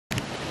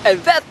And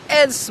that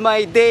ends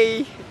my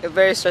day, a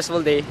very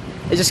stressful day.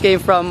 I just came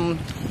from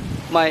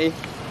my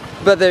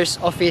brother's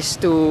office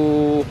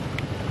to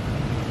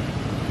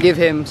give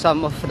him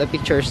some of the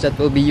pictures that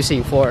we'll be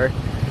using for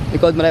the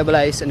Code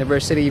Malabalay's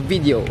anniversary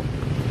video.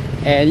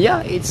 And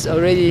yeah, it's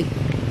already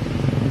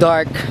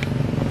dark,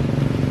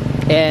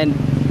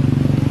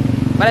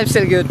 but I'm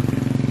still good.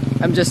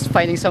 I'm just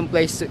finding some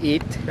place to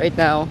eat right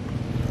now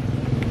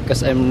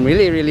because I'm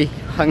really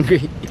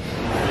hungry.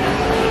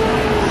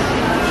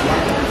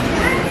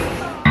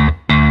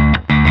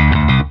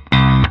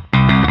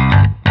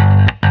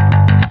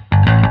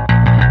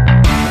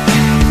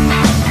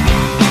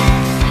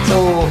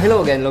 So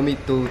hello again, allow me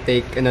to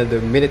take another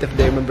minute of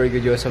the Remember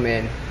Good Awesome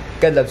and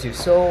God loves you.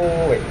 So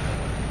wait,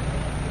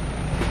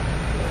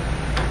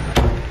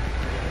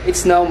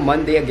 it's now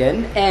Monday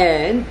again,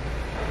 and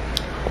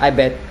I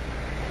bet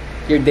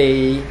your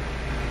day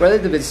were a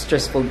little bit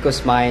stressful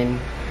because mine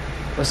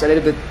was a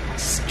little bit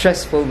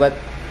stressful, but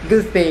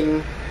good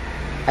thing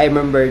I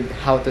remembered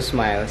how to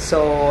smile.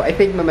 So I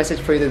think my message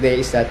for you today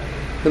is that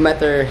no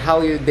matter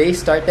how your day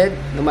started,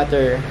 no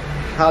matter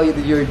how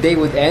your day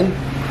would end,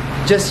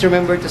 just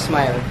remember to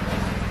smile.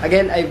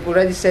 Again, I've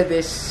already said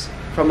this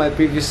from my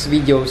previous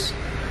videos.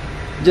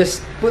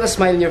 Just put a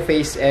smile on your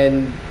face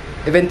and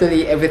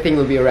eventually everything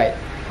will be alright.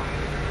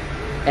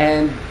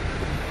 And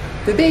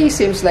today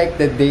seems like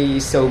the day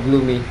is so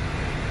gloomy,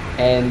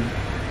 and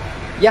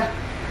yeah,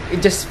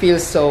 it just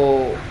feels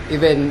so,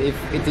 even if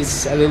it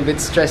is a little bit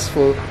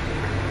stressful,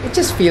 it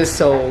just feels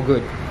so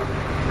good.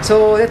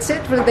 So that's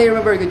it for today.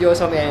 Remember, good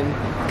awesome, and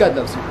God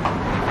loves you.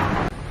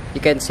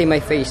 You can't see my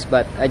face,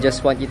 but I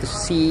just want you to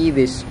see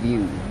this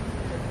view.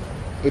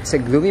 It's a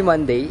gloomy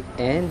Monday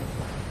and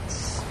it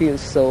just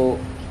feels so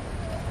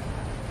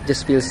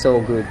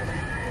good.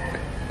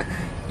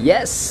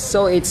 Yes,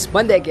 so it's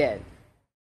Monday again.